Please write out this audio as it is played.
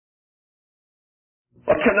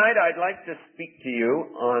Well, tonight I'd like to speak to you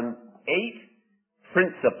on 8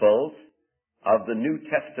 principles of the New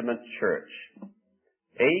Testament church.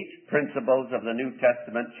 8 principles of the New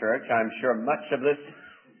Testament church. I'm sure much of this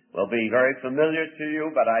will be very familiar to you,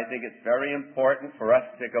 but I think it's very important for us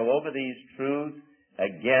to go over these truths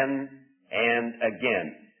again and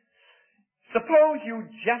again. Suppose you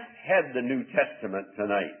just had the New Testament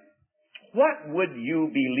tonight. What would you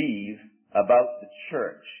believe about the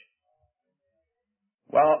church?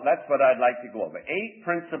 Well, that's what I'd like to go over. 8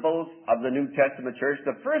 principles of the New Testament church.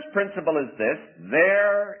 The first principle is this: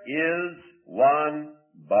 there is one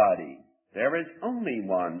body. There is only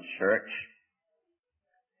one church.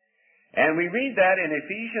 And we read that in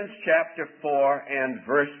Ephesians chapter 4 and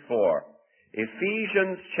verse 4.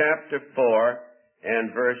 Ephesians chapter 4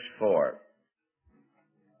 and verse 4.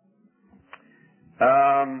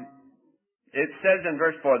 It says in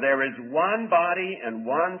verse 4, there is one body and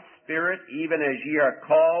one Spirit, even as ye are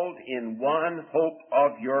called in one hope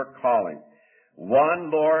of your calling.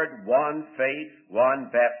 One Lord, one faith,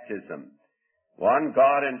 one baptism. One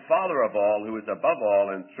God and Father of all, who is above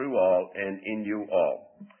all and through all and in you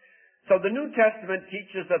all. So the New Testament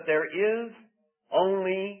teaches that there is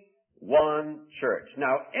only one church.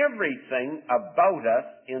 Now, everything about us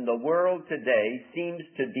in the world today seems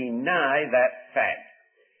to deny that fact.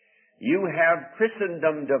 You have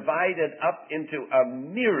Christendom divided up into a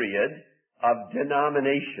myriad of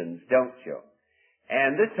denominations, don't you?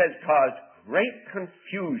 And this has caused great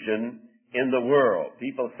confusion in the world.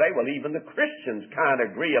 People say, well, even the Christians can't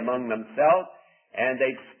agree among themselves, and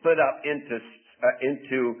they split up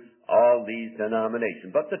into all these denominations.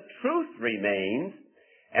 But the truth remains,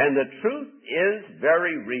 and the truth is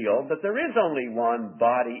very real, that there is only one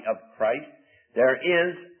body of Christ. There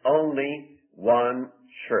is only one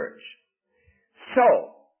church. So,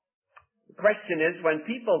 the question is, when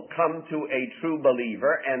people come to a true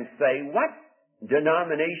believer and say, what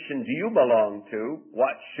denomination do you belong to?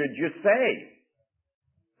 What should you say?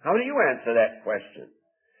 How do you answer that question?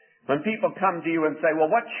 When people come to you and say,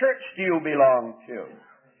 well, what church do you belong to?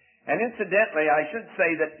 And incidentally, I should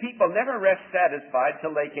say that people never rest satisfied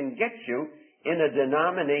till they can get you in a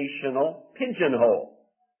denominational pigeonhole.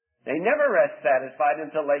 They never rest satisfied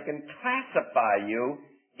until they can classify you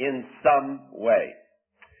in some way.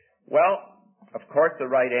 Well, of course, the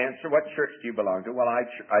right answer, what church do you belong to? Well, I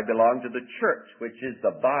belong to the church, which is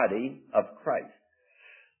the body of Christ.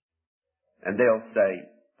 And they'll say,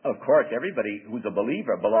 of course, everybody who's a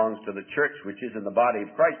believer belongs to the church, which is in the body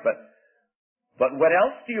of Christ, but what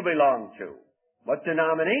else do you belong to? What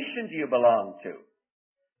denomination do you belong to?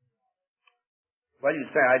 Well, you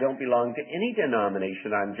say, I don't belong to any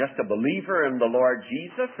denomination. I'm just a believer in the Lord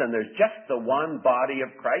Jesus, and there's just the one body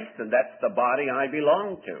of Christ, and that's the body I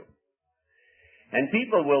belong to. And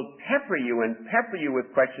people will pepper you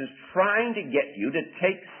with questions, trying to get you to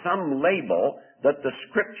take some label that the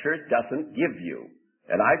Scripture doesn't give you.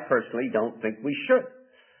 And I personally don't think we should.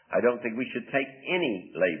 I don't think we should take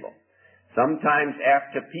any label. Sometimes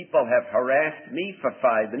after people have harassed me for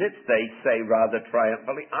 5 minutes, they say rather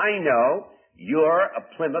triumphantly, I know you're a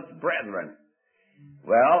Plymouth Brethren.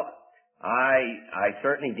 Well, I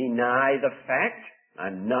certainly deny the fact.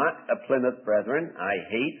 I'm not a Plymouth Brethren. I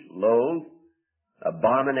hate, loathe,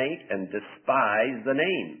 abominate, and despise the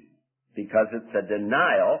name because it's a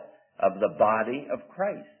denial of the body of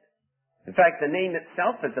Christ. In fact, the name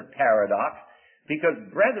itself is a paradox because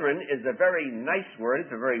brethren is a very nice word.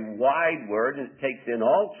 It's a very wide word, and it takes in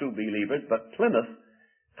all true believers, but Plymouth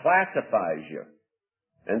classifies you.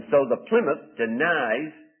 And so the Plymouth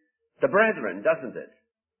denies the brethren, doesn't it?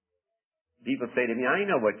 People say to me, I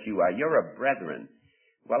know what you are. You're a brethren.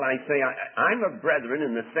 Well, I say, I'm a brethren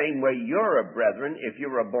in the same way you're a brethren if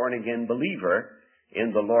you're a born-again believer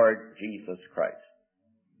in the Lord Jesus Christ.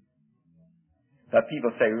 But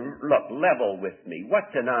people say, look, level with me.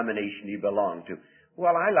 What denomination do you belong to?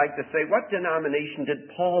 Well, I like to say, what denomination did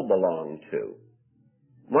Paul belong to?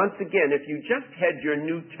 Once again, if you just had your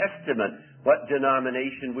New Testament, what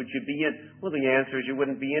denomination would you be in? Well, the answer is you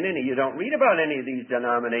wouldn't be in any. You don't read about any of these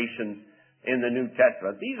denominations in the New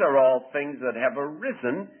Testament. These are all things that have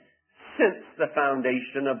arisen since the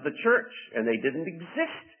foundation of the church, and they didn't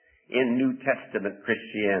exist in New Testament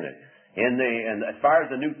Christianity. And as far as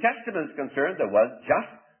the New Testament is concerned, there was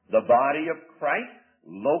just the body of Christ,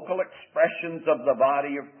 local expressions of the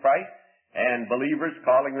body of Christ, and believers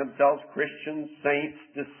calling themselves Christians, saints,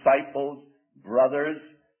 disciples, brothers,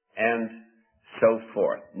 and so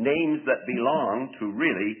forth. Names that belong to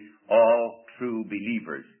really all true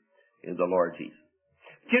believers in the Lord Jesus.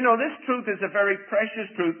 You know, this truth is a very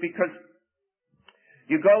precious truth because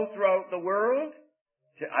you go throughout the world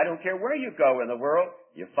I don't care where you go in the world,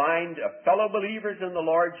 you find fellow believers in the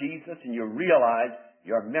Lord Jesus and you realize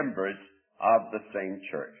you're members of the same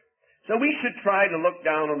church. So we should try to look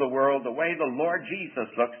down on the world the way the Lord Jesus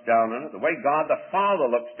looks down on it, the way God the Father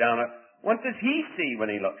looks down on it. What does He see when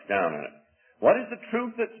He looks down on it? What is the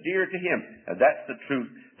truth that's dear to Him? And that's the truth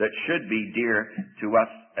that should be dear to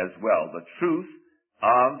us as well. The truth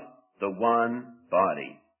of the one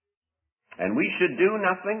body. And we should do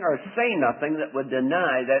nothing or say nothing that would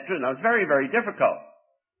deny that truth. Now, it's very, very difficult.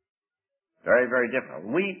 Very, very difficult.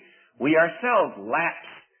 We ourselves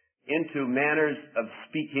lapse into manners of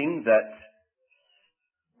speaking that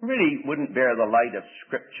really wouldn't bear the light of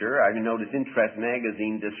Scripture. I notice Interest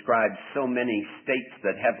magazine describes so many states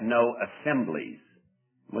that have no assemblies.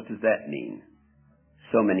 What does that mean?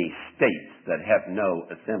 So many states that have no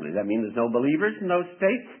assemblies. That mean there's no believers in those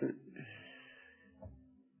states?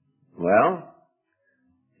 Well,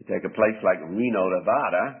 you take a place like Reno,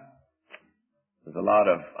 Nevada, there's a lot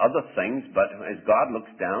of other things, but as God looks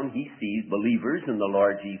down, He sees believers in the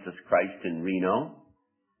Lord Jesus Christ in Reno.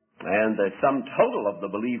 And the sum total of the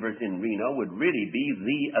believers in Reno would really be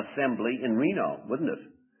the assembly in Reno, wouldn't it?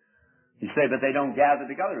 You say, but they don't gather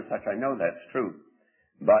together as such. I know that's true.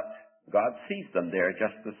 But God sees them there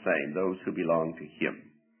just the same, those who belong to Him.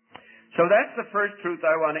 So that's the first truth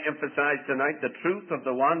I want to emphasize tonight, the truth of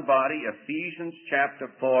the one body, Ephesians chapter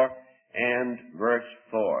 4 and verse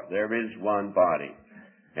 4. There is one body.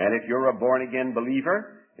 And if you're a born-again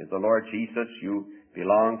believer in the Lord Jesus, you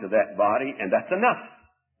belong to that body, and that's enough.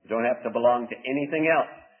 You don't have to belong to anything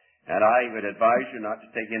else. And I would advise you not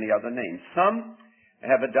to take any other name. Some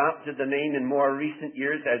have adopted the name in more recent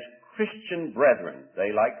years as Christian Brethren.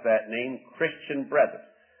 They like that name, Christian Brethren.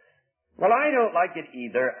 Well, I don't like it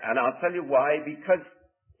either, and I'll tell you why. Because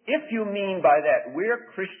if you mean by that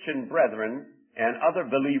we're Christian brethren and other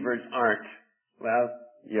believers aren't, well,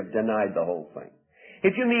 you've denied the whole thing.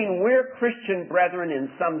 If you mean we're Christian brethren in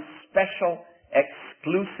some special,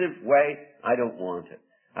 exclusive way, I don't want it.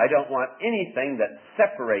 I don't want anything that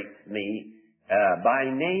separates me by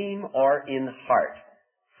name or in heart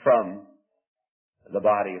from the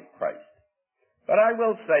body of Christ. But I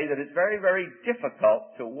will say that it's very, very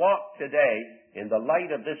difficult to walk today in the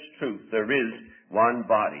light of this truth. There is one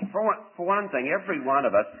body. For one thing, every one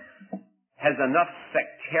of us has enough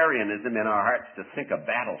sectarianism in our hearts to sink a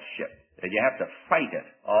battleship, that you have to fight it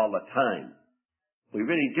all the time. We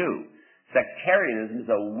really do. Sectarianism is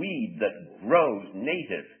a weed that grows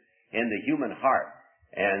native in the human heart.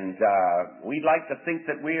 And we'd like to think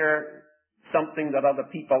that we're something that other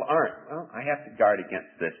people aren't. Well, I have to guard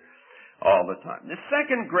against this all the time. The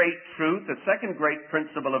second great truth, the second great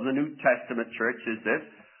principle of the New Testament church is this: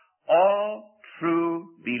 all true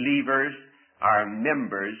believers are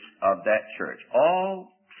members of that church.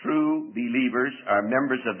 All true believers are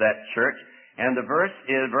members of that church. And the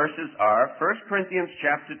verses are 1 Corinthians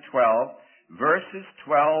chapter 12, verses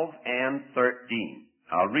 12 and 13.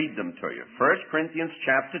 I'll read them to you. 1 Corinthians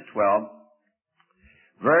chapter 12,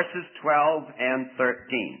 verses 12 and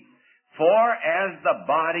 13. For as the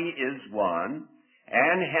body is one,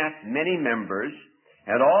 and hath many members,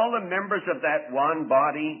 and all the members of that one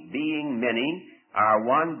body, being many, are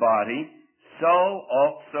one body, so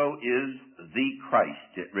also is the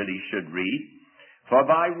Christ, it really should read. For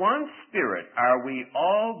by one Spirit are we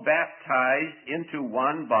all baptized into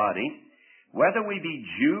one body, whether we be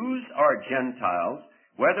Jews or Gentiles,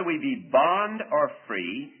 whether we be bond or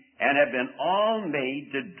free, and have been all made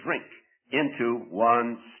to drink into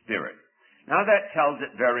one Spirit. Now that tells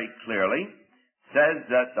it very clearly. It says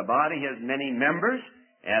that the body has many members,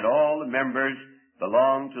 and all the members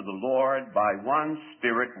belong to the Lord. By one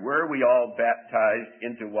Spirit were we all baptized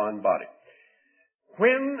into one body.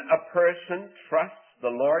 When a person trusts the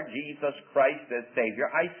Lord Jesus Christ as Savior,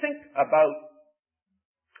 I think about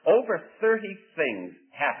over 30 things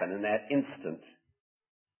happen in that instant.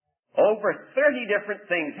 Over 30 different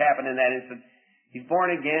things happen in that instant. He's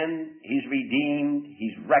born again, he's redeemed,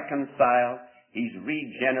 he's reconciled, he's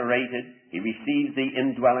regenerated, he receives the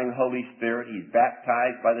indwelling Holy Spirit, he's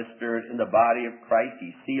baptized by the Spirit in the body of Christ,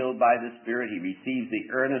 he's sealed by the Spirit, he receives the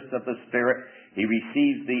earnest of the Spirit, he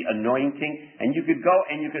receives the anointing, and you could go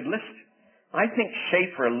and you could list. I think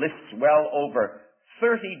Schaeffer lists well over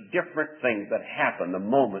 30 different things that happen the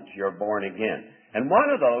moment you're born again. And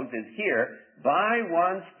one of those is here, by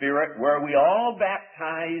one Spirit were we all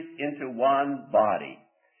baptized into one body.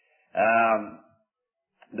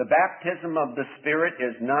 The baptism of the Spirit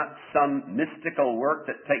is not some mystical work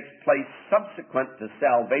that takes place subsequent to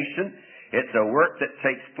salvation. It's a work that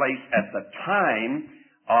takes place at the time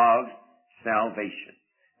of salvation.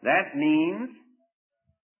 That means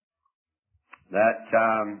That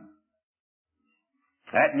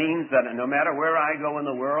means that no matter where I go in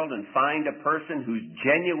the world and find a person who's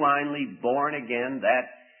genuinely born again, that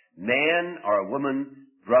man or woman,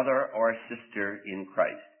 brother or sister in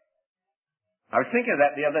Christ. I was thinking of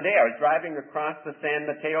that the other day. I was driving across the San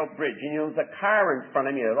Mateo Bridge, and there was a car in front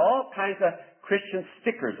of me with all kinds of Christian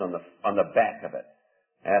stickers on the back of it.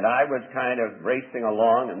 And I was kind of racing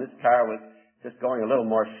along, and this car was just going a little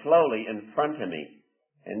more slowly in front of me.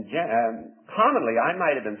 And commonly, I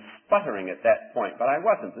might have been sputtering at that point, but I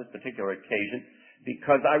wasn't this particular occasion,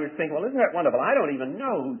 because I was thinking, well, isn't that wonderful? I don't even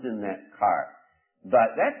know who's in that car.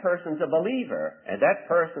 But that person's a believer, and that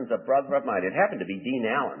person's a brother of mine. It happened to be Dean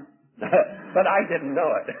Allen. But I didn't know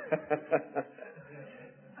it.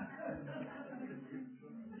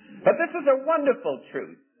 But this is a wonderful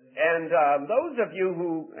truth. And those of you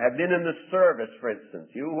who have been in the service, for instance,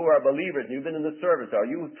 you who are believers, and you've been in the service, or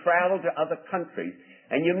you travel to other countries,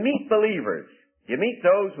 and you meet believers, you meet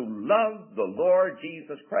those who love the Lord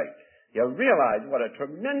Jesus Christ, you realize what a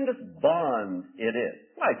tremendous bond it is.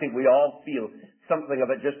 Well, I think we all feel something of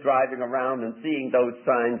it just driving around and seeing those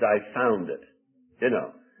signs, I found it. You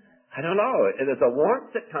know. I don't know. There's a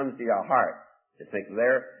warmth that comes to your heart. You think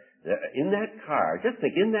there in that car, just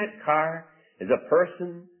think in that car is a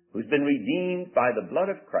person who's been redeemed by the blood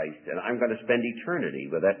of Christ, and I'm going to spend eternity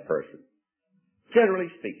with that person.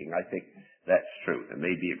 Generally speaking, I think that's true. There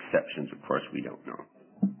may be exceptions, of course, we don't know.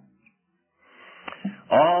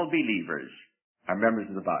 All believers are members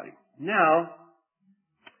of the body. Now,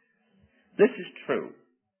 this is true.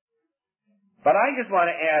 But I just want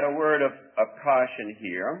to add a word of caution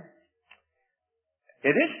here.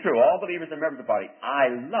 It is true, all believers are members of the body. I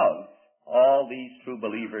love all these true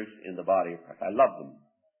believers in the body of Christ. I love them.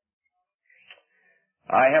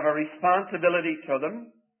 I have a responsibility to them.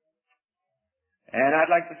 And I'd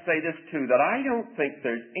like to say this too, that I don't think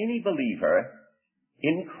there's any believer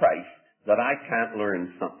in Christ that I can't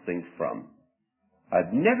learn something from.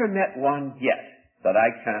 I've never met one yet that I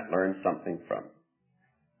can't learn something from.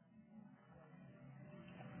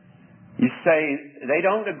 You say they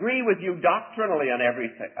don't agree with you doctrinally on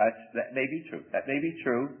everything. That may be true. That may be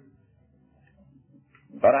true.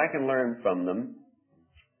 But I can learn from them.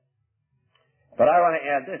 But I want to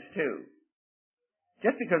add this too.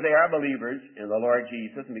 Just because they are believers in the Lord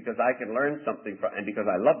Jesus and because I can learn something from, and because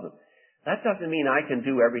I love them, that doesn't mean I can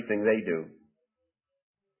do everything they do.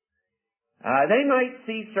 They might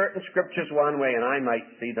see certain scriptures one way and I might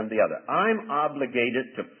see them the other. I'm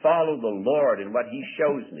obligated to follow the Lord in what He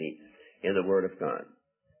shows me in the Word of God.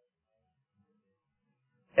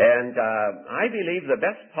 And I believe the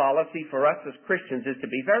best policy for us as Christians is to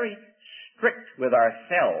be very strict with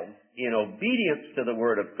ourselves in obedience to the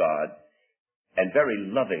Word of God and very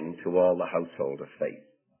loving to all the household of faith.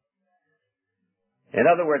 In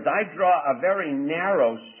other words, I draw a very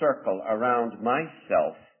narrow circle around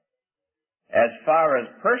myself as far as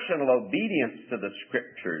personal obedience to the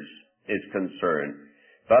Scriptures is concerned,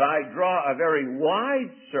 but I draw a very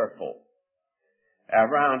wide circle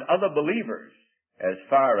around other believers as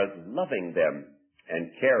far as loving them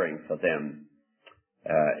and caring for them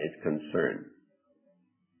is concerned.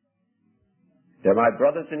 They're my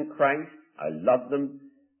brothers in Christ. I love them.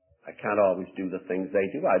 I can't always do the things they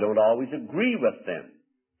do. I don't always agree with them.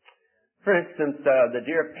 For instance, the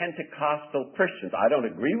dear Pentecostal Christians. I don't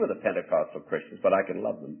agree with the Pentecostal Christians, but I can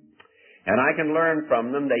love them. And I can learn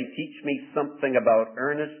from them. They teach me something about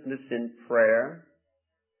earnestness in prayer.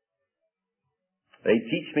 They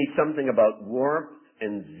teach me something about warmth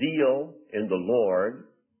and zeal in the Lord.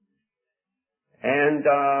 And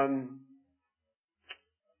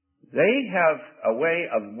they have a way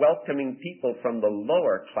of welcoming people from the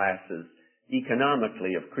lower classes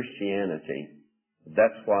economically of Christianity.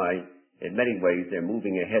 That's why, in many ways, they're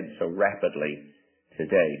moving ahead so rapidly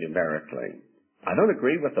today, numerically. I don't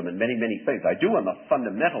agree with them in many, many things. I do on the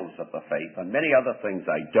fundamentals of the faith. On many other things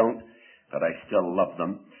I don't, but I still love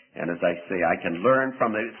them. And as I say, I can learn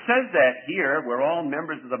from it. It says that here, we're all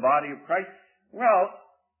members of the body of Christ. Well,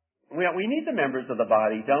 we need the members of the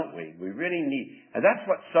body, don't we? We really need. And that's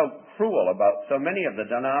what's so cruel about so many of the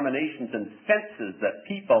denominations and fences that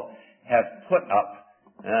people have put up.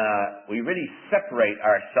 We really separate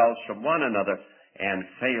ourselves from one another and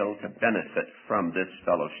fail to benefit from this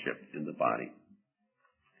fellowship in the body.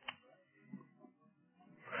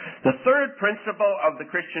 The third principle of the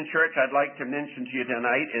Christian church I'd like to mention to you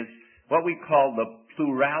tonight is what we call the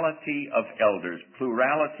plurality of elders.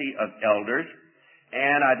 Plurality of elders.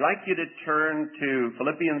 And I'd like you to turn to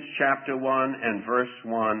Philippians chapter 1 and verse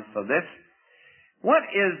 1 for this. What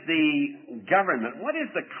is the government? What is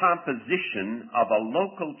the composition of a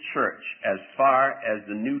local church as far as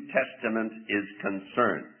the New Testament is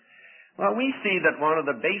concerned? Well, we see that one of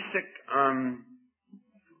the basic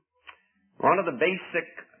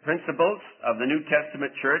principles of the New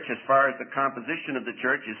Testament church as far as the composition of the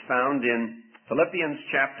church is found in Philippians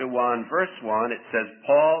chapter 1, verse 1. It says,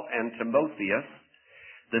 Paul and Timotheus,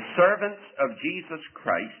 the servants of Jesus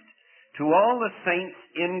Christ, to all the saints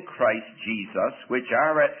in Christ Jesus, which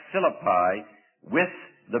are at Philippi, with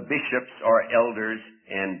the bishops or elders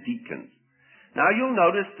and deacons. Now you'll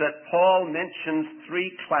notice that Paul mentions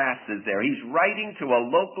three classes there. He's writing to a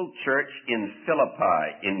local church in Philippi,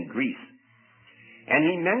 in Greece. And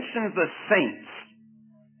he mentions the saints,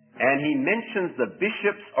 and he mentions the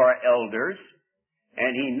bishops or elders,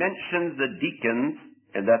 and he mentions the deacons,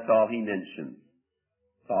 and that's all he mentions.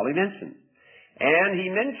 That's all he mentions. And he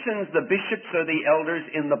mentions the bishops or the elders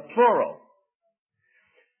in the plural.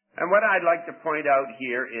 And what I'd like to point out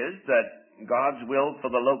here is that God's will for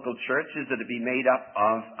the local church is that it be made up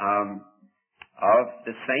of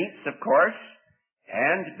the saints, of course,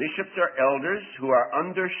 and bishops or elders who are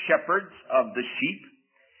under shepherds of the sheep,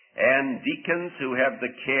 and deacons who have the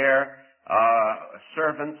care,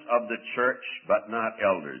 servants of the church, but not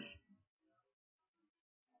elders.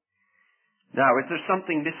 Now, is there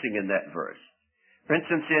something missing in that verse? For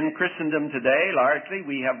instance, in Christendom today, largely,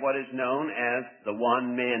 we have what is known as the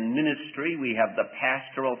one-man ministry. We have the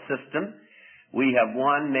pastoral system. We have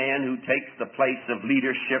one man who takes the place of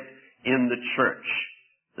leadership in the church.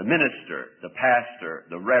 The minister, the pastor,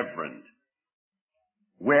 the reverend.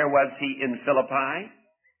 Where was he in Philippi?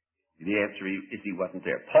 The answer is he wasn't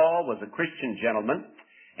there. Paul was a Christian gentleman,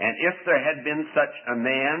 and if there had been such a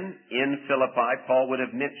man in Philippi, Paul would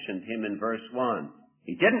have mentioned him in verse 1.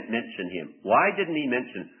 He didn't mention him. Why didn't he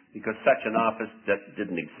mention him? Because such an office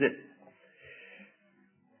didn't exist.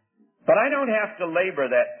 But I don't have to labor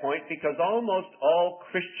that point because almost all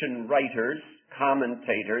Christian writers,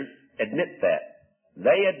 commentators, admit that.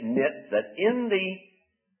 They admit that in the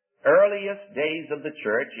earliest days of the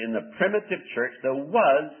church, in the primitive church, there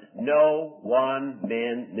was no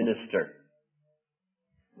one-man minister.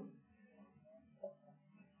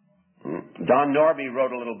 Don Norby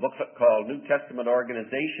wrote a little booklet called New Testament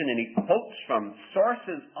Organization, and he quotes from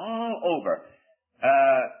sources all over,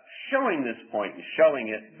 showing this point and showing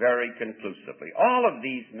it very conclusively. All of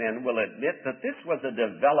these men will admit that this was a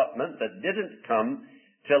development that didn't come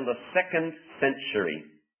till the 2nd century.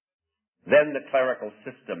 Then the clerical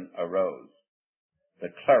system arose. The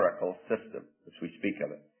clerical system, as we speak of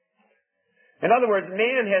it. In other words,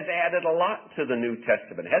 man has added a lot to the New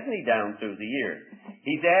Testament, hasn't he, down through the years?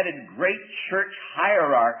 He's added great church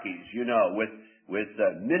hierarchies, with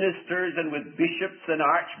ministers and with bishops and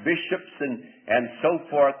archbishops and so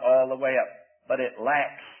forth all the way up. But it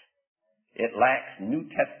lacks New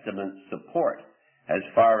Testament support as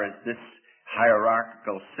far as this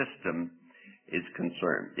hierarchical system is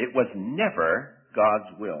concerned. It was never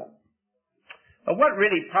God's will. But what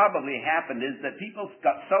really probably happened is that people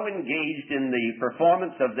got so engaged in the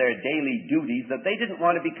performance of their daily duties that they didn't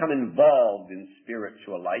want to become involved in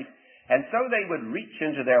spiritual life. And so they would reach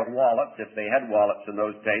into their wallets, if they had wallets in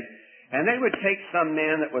those days, and they would take some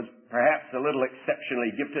man that was perhaps a little exceptionally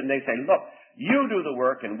gifted, and they'd say, look, you do the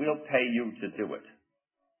work and we'll pay you to do it.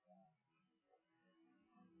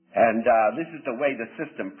 And this is the way the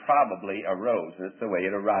system probably arose, and it's the way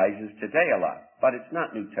it arises today a lot. But it's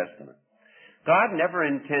not New Testament. God never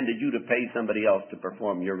intended you to pay somebody else to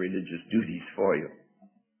perform your religious duties for you.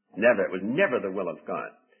 Never. It was never the will of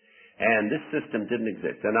God. And this system didn't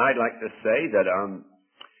exist. And I'd like to say that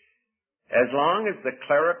as long as the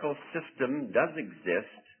clerical system does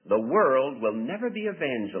exist, the world will never be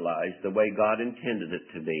evangelized the way God intended it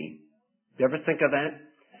to be. You ever think of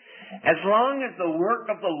that? As long as the work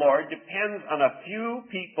of the Lord depends on a few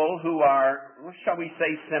people who are, shall we say,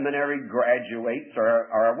 seminary graduates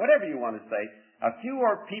or whatever you want to say, a few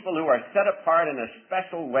are people who are set apart in a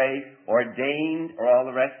special way, ordained, or all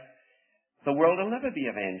the rest, the world will never be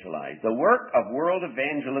evangelized. The work of world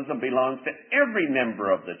evangelism belongs to every member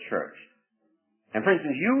of the church. And for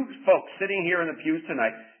instance, you folks sitting here in the pews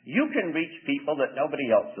tonight, you can reach people that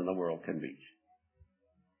nobody else in the world can reach.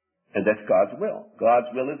 And that's God's will. God's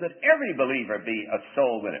will is that every believer be a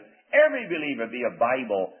soul winner. Every believer be a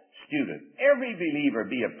Bible student. Every believer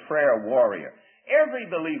be a prayer warrior. Every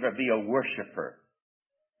believer be a worshiper.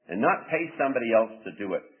 And not pay somebody else to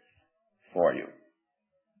do it for you.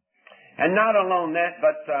 And not alone that,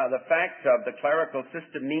 but the fact of the clerical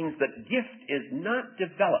system means that gift is not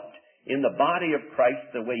developed in the body of Christ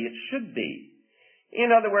the way it should be. In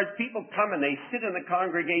other words, people come and they sit in the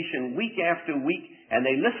congregation week after week and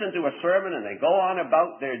they listen to a sermon and they go on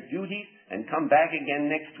about their duties and come back again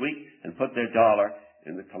next week and put their dollar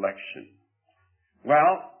in the collection.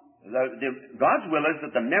 Well, God's will is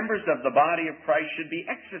that the members of the body of Christ should be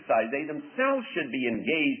exercised. They themselves should be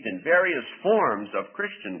engaged in various forms of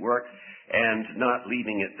Christian work and not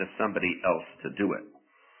leaving it to somebody else to do it.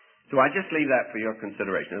 So I just leave that for your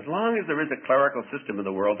consideration. As long as there is a clerical system in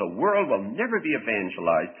the world will never be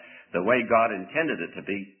evangelized the way God intended it to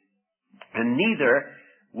be, and neither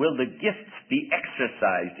will the gifts be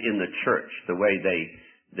exercised in the church the way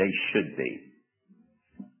they should be.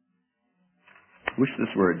 I wish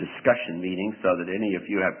this were a discussion meeting so that any of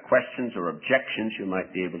you have questions or objections, you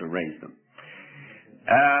might be able to raise them.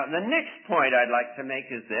 The next point I'd like to make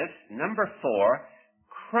is this. Number 4,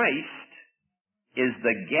 Christ is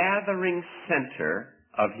the gathering center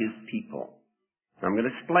of his people. I'm going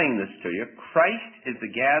to explain this to you. Christ is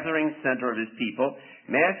the gathering center of his people.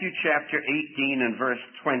 Matthew chapter 18 and verse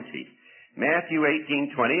 20. Matthew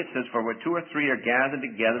 18:20, it says, "For where 2 or 3 are gathered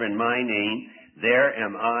together in my name, there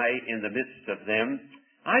am I in the midst of them."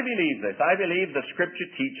 I believe this. I believe the Scripture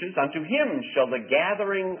teaches, "Unto him shall the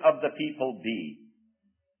gathering of the people be."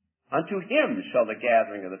 Unto him shall the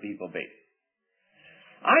gathering of the people be.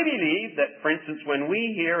 I believe that, for instance, when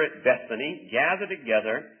we here at Bethany gather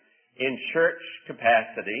together in church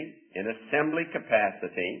capacity, in assembly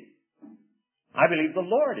capacity, I believe the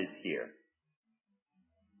Lord is here.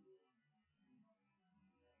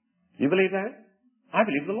 You believe that? I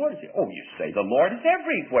believe the Lord is here. Oh, you say the Lord is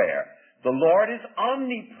everywhere. The Lord is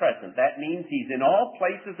omnipresent. That means he's in all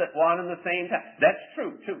places at one and the same time. That's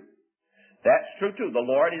true, too. That's true, too. The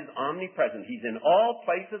Lord is omnipresent. He's in all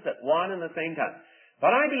places at one and the same time.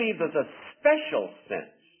 But I believe there's a special sense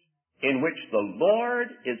in which the Lord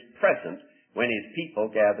is present when his people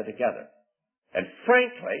gather together. And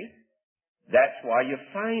frankly, that's why you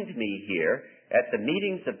find me here at the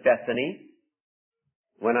meetings of Bethany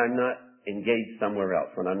when I'm not engaged somewhere else,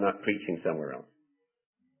 when I'm not preaching somewhere else.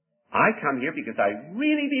 I come here because I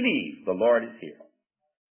really believe the Lord is here.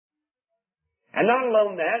 And not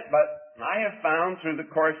alone that, but I have found through the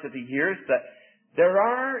course of the years that there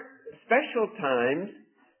are special times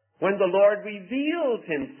when the Lord reveals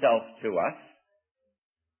himself to us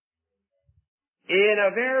in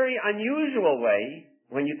a very unusual way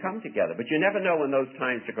when you come together. But you never know when those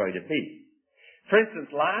times are going to be. For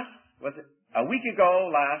instance, a week ago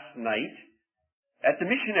last night, at the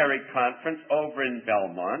missionary conference over in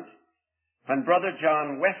Belmont, when Brother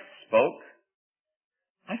John West spoke,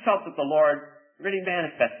 I felt that the Lord really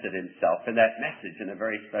manifested himself in that message in a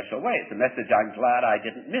very special way. It's a message I'm glad I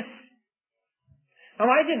didn't miss. Now,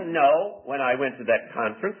 I didn't know when I went to that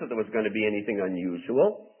conference that there was going to be anything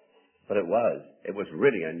unusual, but it was. It was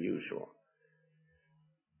really unusual.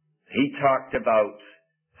 He talked about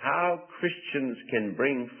how Christians can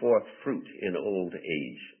bring forth fruit in old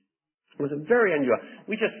age. It was a very unusual.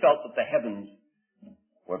 We just felt that the heavens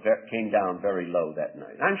came down very low that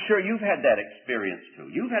night. I'm sure you've had that experience too.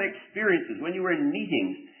 You've had experiences when you were in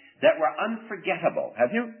meetings that were unforgettable.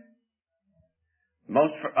 Have you?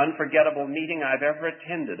 Most unforgettable meeting I've ever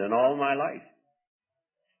attended in all my life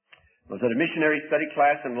was at a missionary study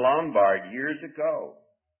class in Lombard years ago.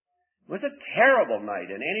 It was a terrible night,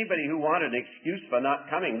 and anybody who wanted an excuse for not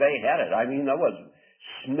coming, they had it. I mean, there was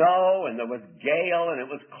snow, and there was gale, and it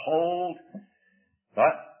was cold,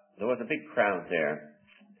 but there was a big crowd there.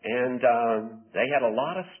 And they had a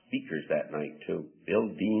lot of speakers that night, too. Bill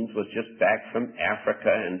Deans was just back from Africa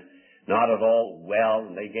and not at all well,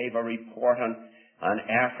 and they gave a report on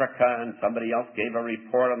Africa, and somebody else gave a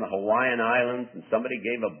report on the Hawaiian Islands, and somebody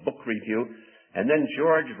gave a book review, and then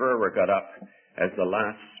George Verwer got up as the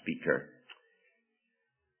last speaker.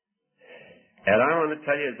 And I want to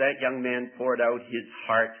tell you, as that young man poured out his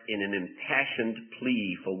heart in an impassioned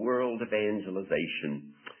plea for world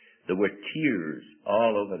evangelization, there were tears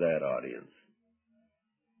all over that audience.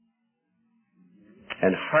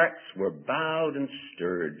 And hearts were bowed and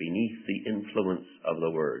stirred beneath the influence of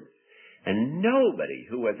the Word. And nobody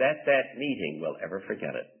who was at that meeting will ever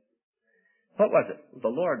forget it. What was it? The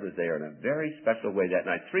Lord was there in a very special way that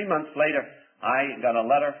night. 3 months later, I got a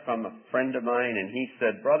letter from a friend of mine, and he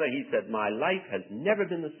said, "Brother," he said, "my life has never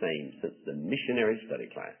been the same since the missionary study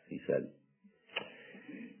class," he said.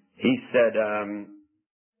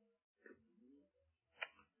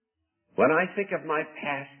 When I think of my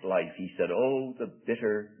past life, he said, "Oh, the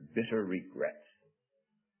bitter, bitter regrets.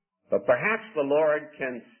 But perhaps the Lord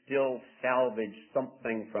can still salvage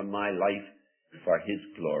something from my life for his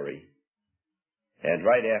glory." And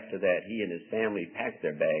right after that, he and his family packed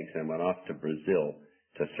their bags and went off to Brazil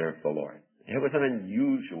to serve the Lord. It was an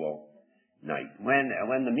unusual night. When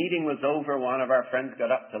the meeting was over, one of our friends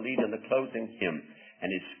got up to lead in the closing hymn, and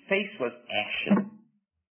his face was ashen.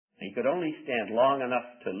 He could only stand long enough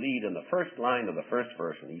to lead in the first line of the first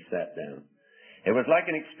verse, and he sat down. It was like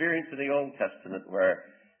an experience in the Old Testament where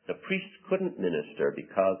the priest couldn't minister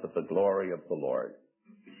because of the glory of the Lord.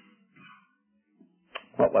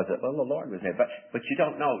 What was it? Well, the Lord was there. But you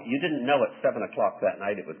don't know. You didn't know at 7 o'clock that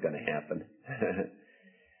night it was going to happen.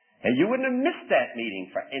 And you wouldn't have missed that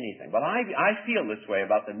meeting for anything. Well, I feel this way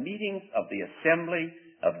about the meetings of the assembly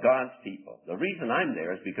of God's people. The reason I'm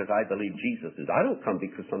there is because I believe Jesus is. I don't come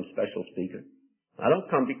because some special speaker. I don't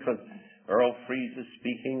come because Earl Freeze is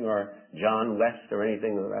speaking or John West or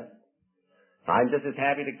anything of the rest. I'm just as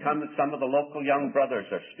happy to come as some of the local young brothers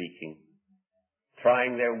are speaking,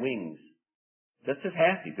 trying their wings. Just as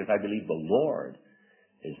happy because I believe the Lord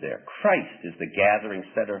is there. Christ is the gathering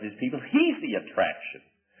center of His people. He's the attraction.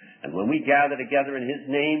 And when we gather together in His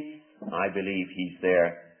name, I believe He's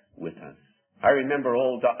there with us. I remember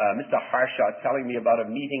old Mr. Harshaw telling me about a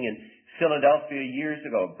meeting in Philadelphia years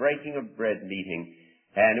ago, a breaking of bread meeting.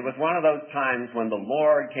 And it was one of those times when the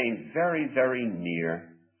Lord came very, very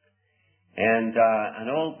near. And an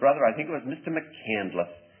old brother, I think it was Mr.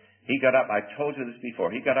 McCandless, he got up, I told you this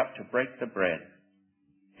before, he got up to break the bread.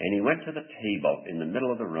 And he went to the table in the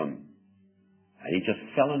middle of the room. And he just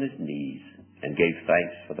fell on his knees and gave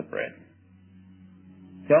thanks for the bread.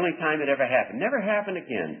 The only time it ever happened. Never happened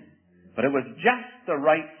again. But it was just the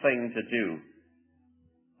right thing to do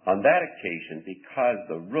on that occasion because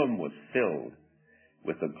the room was filled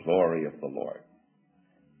with the glory of the Lord.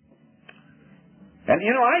 And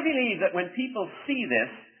I believe that when people see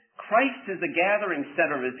this, Christ is the gathering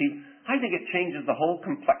center of His people, I think it changes the whole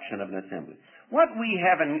complexion of an assembly. What we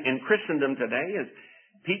have in Christendom today is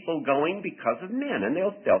people going because of men, and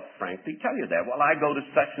they'll frankly tell you that. Well, I go to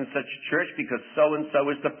such and such church because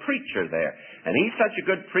so-and-so is the preacher there. And he's such a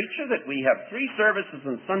good preacher that we have 3 services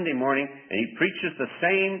on Sunday morning, and he preaches the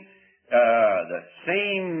same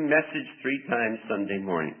message 3 times Sunday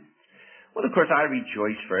morning. Well, of course, I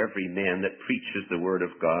rejoice for every man that preaches the Word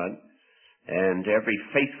of God, and every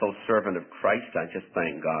faithful servant of Christ. I just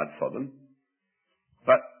thank God for them.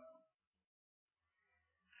 But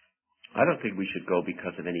I don't think we should go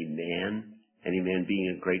because of any man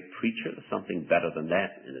being a great preacher. There's something better than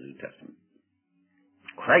that in the New Testament.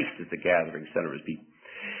 Christ is the gathering center of His people.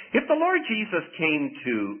 If the Lord Jesus came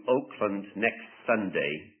to Oakland next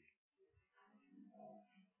Sunday,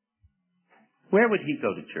 where would He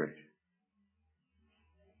go to church?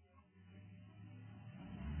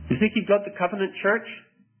 You think He'd go to Covenant Church?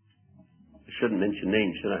 I shouldn't mention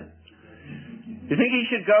names, should I? You think He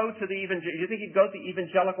should go to you think He'd go to the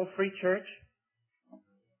Evangelical Free Church?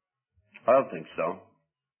 I don't think so.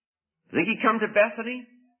 You think He'd come to Bethany?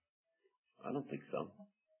 I don't think so.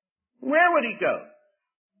 Where would He go?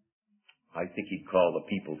 I think He'd call the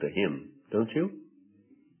people to Him, don't you?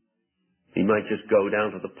 He might just go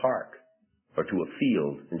down to the park or to a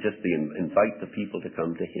field and just invite the people to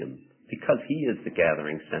come to Him because He is the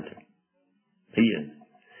gathering center. He is.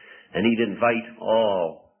 And He'd invite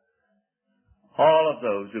all of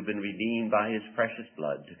those who've been redeemed by His precious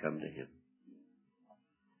blood to come to Him.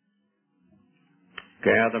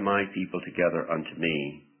 Gather my people together unto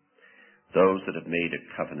me, those that have made a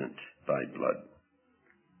covenant by blood.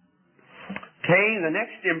 Okay, the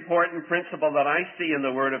next important principle that I see in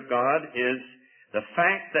the Word of God is the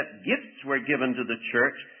fact that gifts were given to the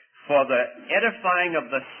church for the edifying of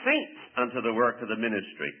the saints unto the work of the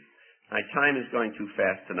ministry. My time is going too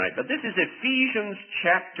fast tonight, but this is Ephesians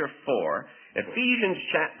chapter 4. Ephesians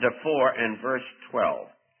chapter 4 and verse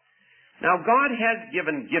 12. Now, God has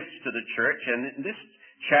given gifts to the church, and this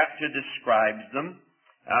chapter describes them.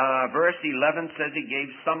 Verse 11 says He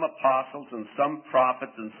gave some apostles and some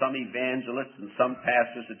prophets and some evangelists and some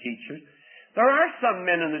pastors and teachers. There are some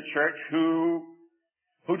men in the church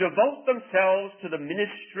who devote themselves to the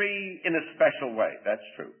ministry in a special way. That's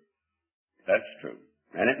true. That's true.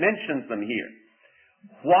 And it mentions them here.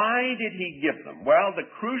 Why did He give them? Well, the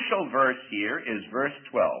crucial verse here is verse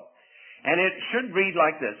 12. And it should read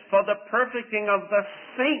like this: for the perfecting of the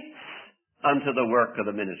saints unto the work of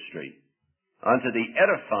the ministry, unto the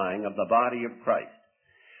edifying of the body of Christ.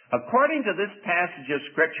 According to this passage of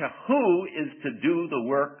Scripture, who is to do the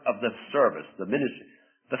work of the service, the ministry?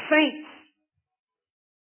 The saints.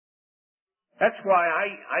 That's why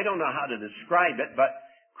I don't know how to describe it, but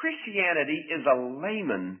Christianity is a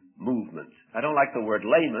layman movement. I don't like the word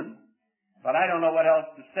layman, but I don't know what else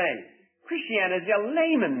to say. Christianity is a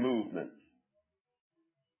layman movement.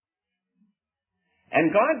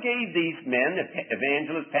 And God gave these men,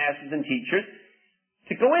 evangelists, pastors, and teachers,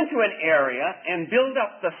 to go into an area and build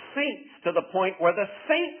up the saints to the point where the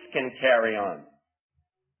saints can carry on.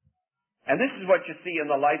 And this is what you see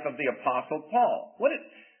in the life of the Apostle Paul.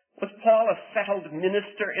 Was Paul a settled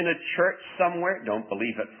minister in a church somewhere? Don't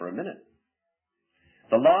believe it for a minute.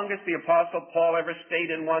 The longest the Apostle Paul ever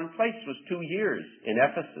stayed in one place was 2 years in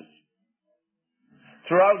Ephesus.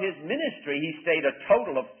 Throughout his ministry, he stayed a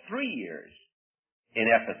total of 3 years in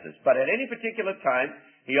Ephesus. But at any particular time,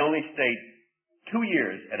 he only stayed 2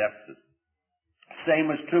 years at Ephesus.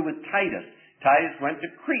 Same was true with Titus. Titus went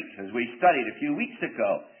to Crete, as we studied a few weeks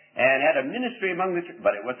ago, and had a ministry among the church,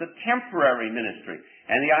 but it was a temporary ministry.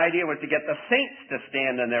 And the idea was to get the saints to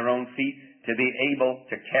stand on their own feet to be able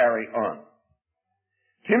to carry on.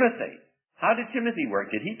 Timothy. How did Timothy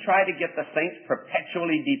work? Did he try to get the saints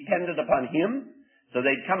perpetually dependent upon him so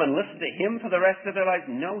they'd come and listen to him for the rest of their life?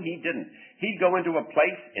 No, he didn't. He'd go into a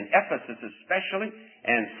place, in Ephesus especially,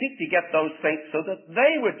 and seek to get those saints so that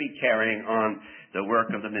they would be carrying on the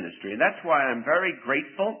work of the ministry. And that's why I'm very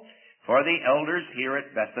grateful for the elders here at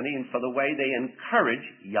Bethany and for the way they encourage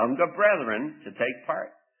younger brethren to take part.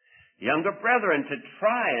 Younger brethren to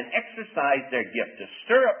try and exercise their gift, to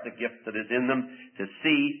stir up the gift that is in them, to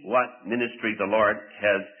see what ministry the Lord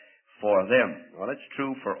has for them. Well, it's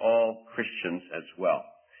true for all Christians as well.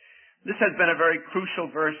 This has been a very crucial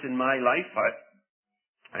verse in my life.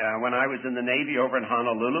 When I was in the Navy over in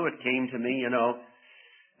Honolulu, it came to me,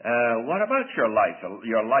 what about your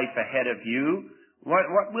life ahead of you?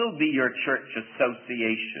 What will be your church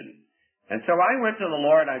association? And so I went to the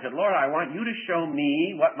Lord and I said, Lord, I want you to show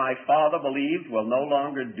me what my father believed will no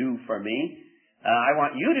longer do for me. I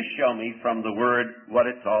want you to show me from the Word what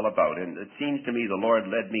it's all about. And it seems to me the Lord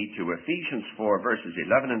led me to Ephesians 4, verses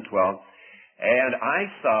 11 and 12. And I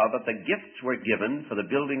saw that the gifts were given for the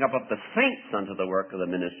building up of the saints unto the work of the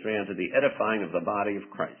ministry, unto the edifying of the body of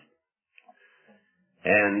Christ.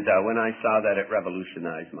 And when I saw that, it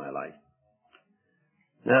revolutionized my life.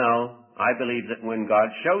 Now, I believe that when God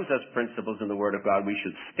shows us principles in the Word of God, we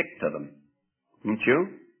should stick to them. Don't you?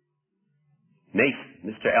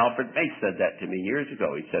 Mr. Alfred Mace said that to me years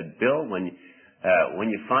ago. He said, Bill, when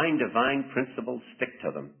you find divine principles, stick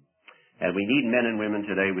to them. And we need men and women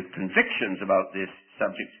today with convictions about this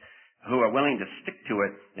subject who are willing to stick to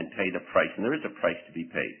it and pay the price. And there is a price to be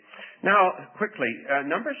paid. Now, quickly,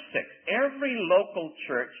 number 6. Every local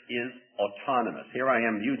church is autonomous. Here I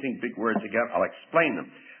am using big words again. I'll explain them.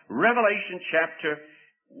 Revelation chapter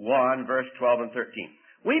 1, verse 12 and 13.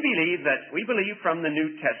 We believe from the New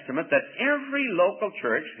Testament that every local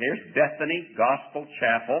church, here's Bethany Gospel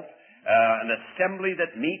Chapel, an assembly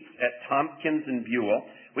that meets at Tompkins and Buell.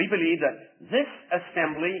 We believe that this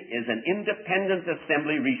assembly is an independent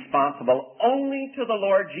assembly responsible only to the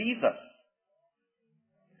Lord Jesus.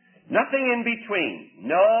 Nothing in between.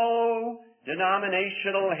 No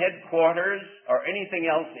denominational headquarters or anything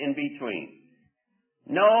else in between.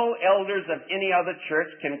 No elders of any other church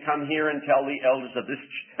can come here and tell the elders of this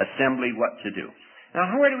assembly what to do.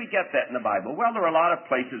 Now, where do we get that in the Bible? Well, there are a lot of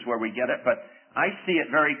places where we get it, but I see it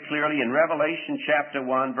very clearly in Revelation chapter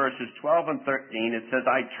 1, verses 12 and 13. It says,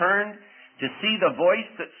 I turned to see the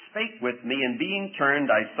voice that spake with me, and being turned,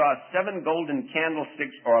 I saw 7 golden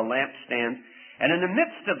candlesticks or lampstands, and in the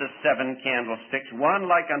midst of the 7 candlesticks, one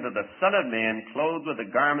like unto the Son of Man, clothed with a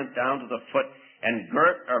garment down to the foot, and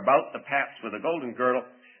girt about the paps with a golden girdle.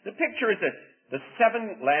 The picture is that the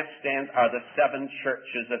 7 lampstands are the 7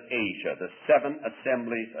 churches of Asia, the 7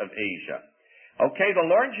 assemblies of Asia. Okay, the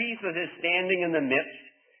Lord Jesus is standing in the midst,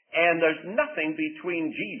 and there's nothing between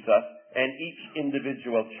Jesus and each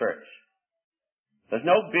individual church. There's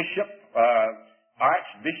no bishop,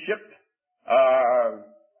 archbishop,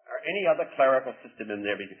 or any other clerical system in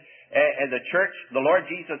there. And the church, the Lord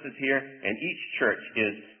Jesus is here, and each church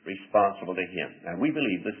is responsible to Him. And we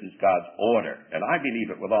believe this is God's order. And I believe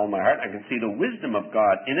it with all my heart. I can see the wisdom of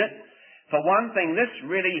God in it. For one thing, this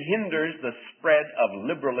really hinders the spread of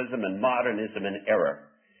liberalism and modernism and error.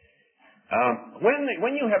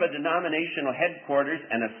 When you have a denominational headquarters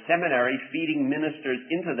and a seminary feeding ministers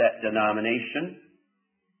into that denomination,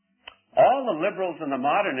 all the liberals and the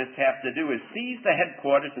modernists have to do is seize the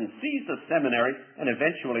headquarters and seize the seminary, and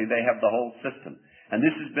eventually they have the whole system. And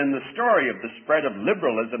this has been the story of the spread of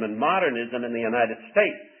liberalism and modernism in the United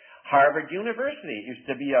States. Harvard University used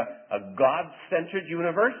to be a God-centered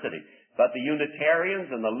university, but the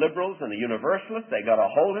Unitarians and the liberals and the Universalists, they got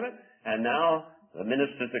a hold of it, and now the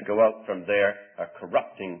ministers that go out from there are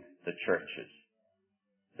corrupting the churches.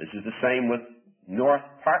 This is the same with North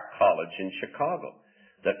Park College in Chicago,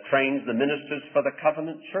 that trains the ministers for the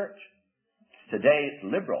Covenant Church. Today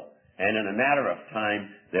it's liberal, and in a matter of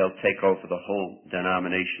time they'll take over the whole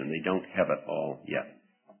denomination. They don't have it all yet.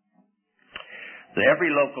 that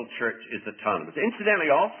every local church is autonomous.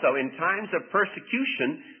 Incidentally, also, in times of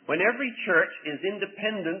persecution, when every church is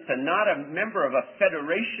independent and not a member of a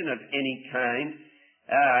federation of any kind,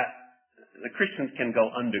 the Christians can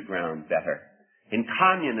go underground better in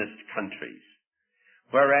communist countries.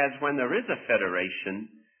 Whereas when there is a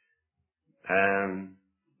federation,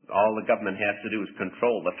 all the government has to do is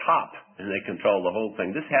control the top, and they control the whole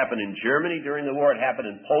thing. This happened in Germany during the war. It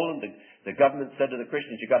happened in Poland. The government said to the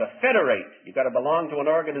Christians, you've got to federate. You've got to belong to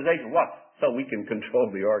an organization. What? So we can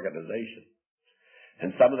control the organization.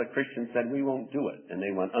 And some of the Christians said, we won't do it. And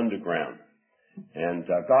they went underground. And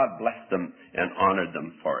God blessed them and honored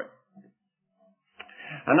them for it.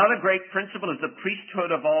 Another great principle is the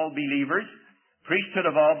priesthood of all believers. Priesthood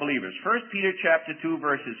of all believers. 1 Peter chapter 2,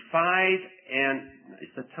 verses 5 and...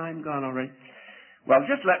 Is the time gone already? Well,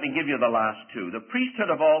 just let me give you the last two. The priesthood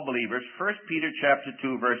of all believers, 1 Peter chapter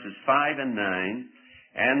 2, verses 5 and 9.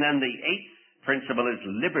 And then the eighth principle is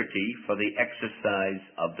liberty for the exercise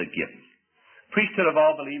of the gifts. Priesthood of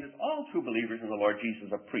all believers. All true believers in the Lord Jesus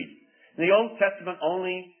are priests. In the Old Testament,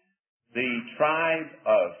 only the tribe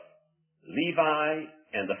of Levi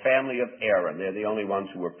and the family of Aaron, they're the only ones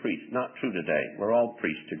who were priests. Not true today. We're all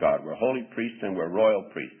priests to God. We're holy priests and we're royal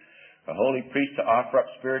priests. We're holy priests to offer up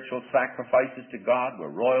spiritual sacrifices to God.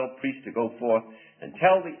 We're royal priests to go forth and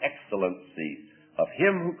tell the excellencies of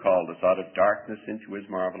Him who called us out of darkness into His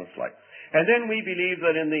marvelous light. And then we believe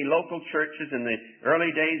that in the local churches, in the early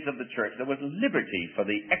days of the church, there was liberty for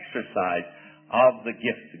the exercise of the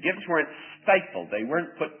gifts. The gifts weren't stifled. They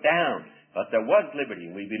weren't put down. But there was liberty,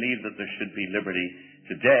 and we believe that there should be liberty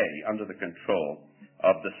today under the control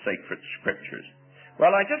of the sacred Scriptures.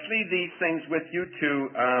 Well, I just leave these things with you to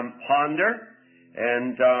ponder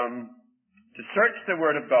and to search the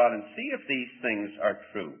Word of God and see if these things are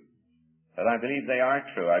true. But I believe they are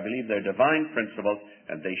true. I believe they're divine principles,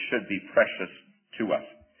 and they should be precious to us.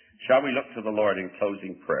 Shall we look to the Lord in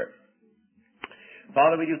closing prayer?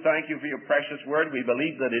 Father, we do thank you for your precious Word. We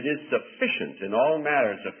believe that it is sufficient in all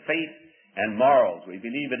matters of faith and morals. We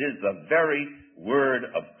believe it is the very Word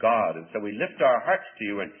of God. And so we lift our hearts to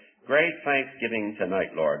you in great thanksgiving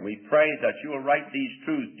tonight, Lord. We pray that you will write these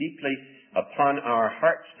truths deeply upon our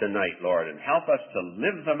hearts tonight, Lord, and help us to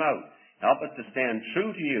live them out. Help us to stand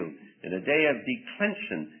true to you in a day of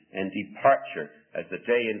declension and departure as the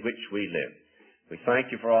day in which we live. We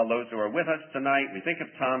thank you for all those who are with us tonight. We think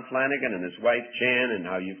of Tom Flanagan and his wife Jan and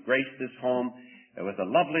how you've graced this home with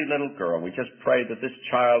a lovely little girl. We just pray that this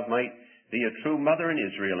child might be a true mother in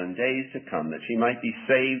Israel in days to come, that she might be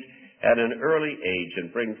saved at an early age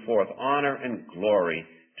and bring forth honor and glory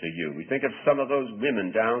to you. We think of some of those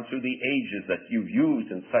women down through the ages that you've used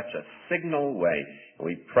in such a signal way, and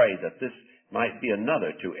we pray that this might be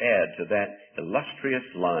another to add to that illustrious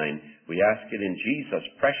line. We ask it in Jesus'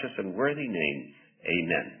 precious and worthy name.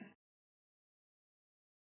 Amen.